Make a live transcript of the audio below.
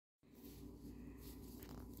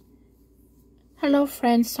Hello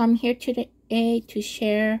friends, so I'm here today to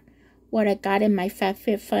share what I got in my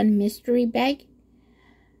Fabfitfun mystery bag.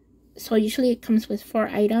 So usually it comes with 4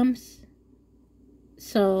 items.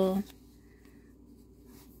 So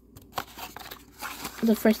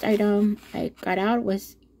the first item I got out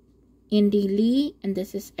was Indie Lee, and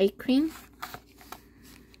this is eye cream.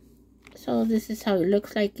 So this is how it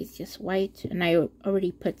looks like. It's just white, and I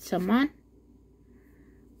already put some on.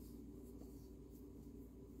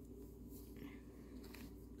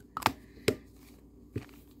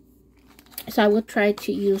 So I will try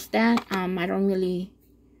to use that. I don't really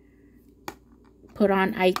put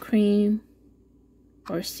on eye cream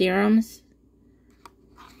or serums.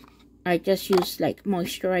 I just use like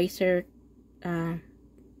moisturizer,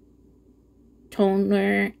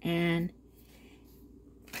 toner, and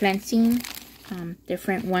cleansing,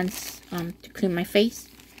 different ones to clean my face.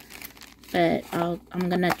 But I'm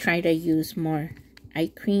gonna try to use more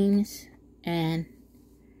eye creams, and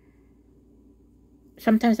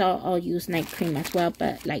sometimes I'll use night cream as well,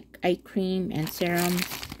 but like eye cream and serums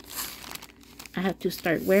I have to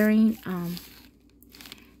start wearing.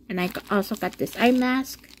 And I also got this eye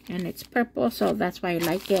mask, and it's purple, so that's why I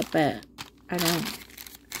like it, but I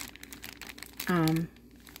don't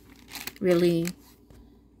really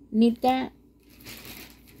need that.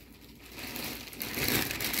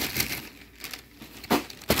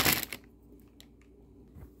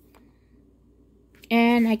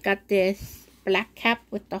 And I got this black cap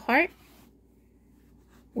with the heart,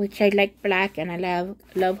 which I like black and I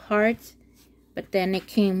love hearts. But then it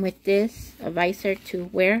came with this, a visor to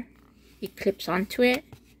wear. It clips onto it.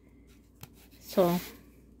 So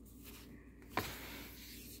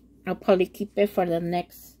I'll probably keep it for the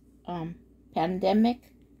next pandemic.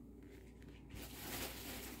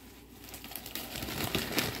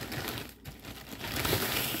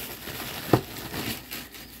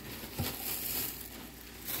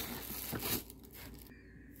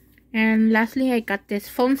 And lastly, I got this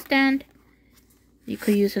phone stand. You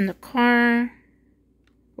could use in the car,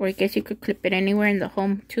 or I guess you could clip it anywhere in the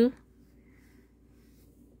home too.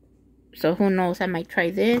 So who knows, I might try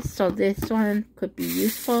this. So this one could be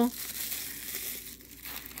useful.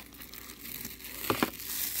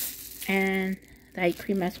 And the eye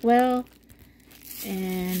cream as well.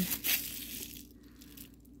 And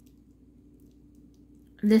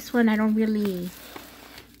this one, I don't really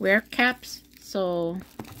wear caps, so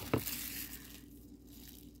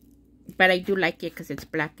but I do like it because it's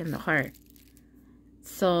black in the heart.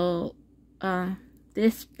 So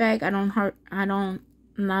this bag I'm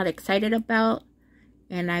not excited about,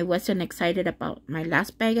 and I wasn't excited about my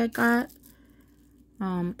last bag I got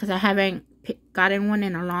because I haven't gotten one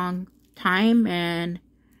in a long time, and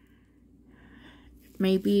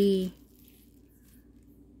maybe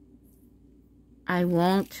I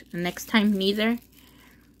won't the next time neither.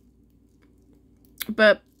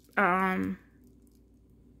 But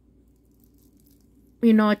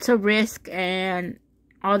you know, it's a risk, and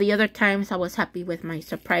all the other times I was happy with my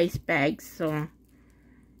surprise bags, so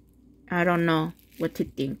I don't know what to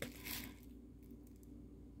think.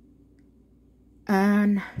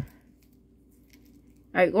 And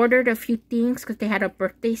I ordered a few things because they had a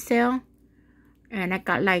birthday sale, and I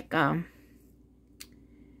got like a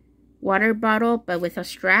water bottle but with a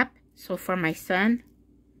strap, so for my son,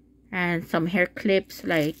 and some hair clips,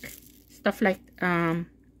 like stuff like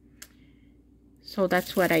so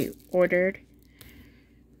that's what I ordered.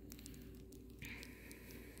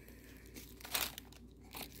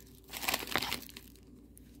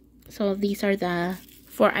 So these are the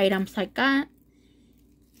 4 items I got.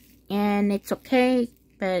 And it's okay,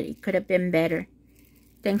 but it could have been better.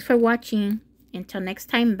 Thanks for watching. Until next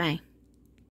time, bye.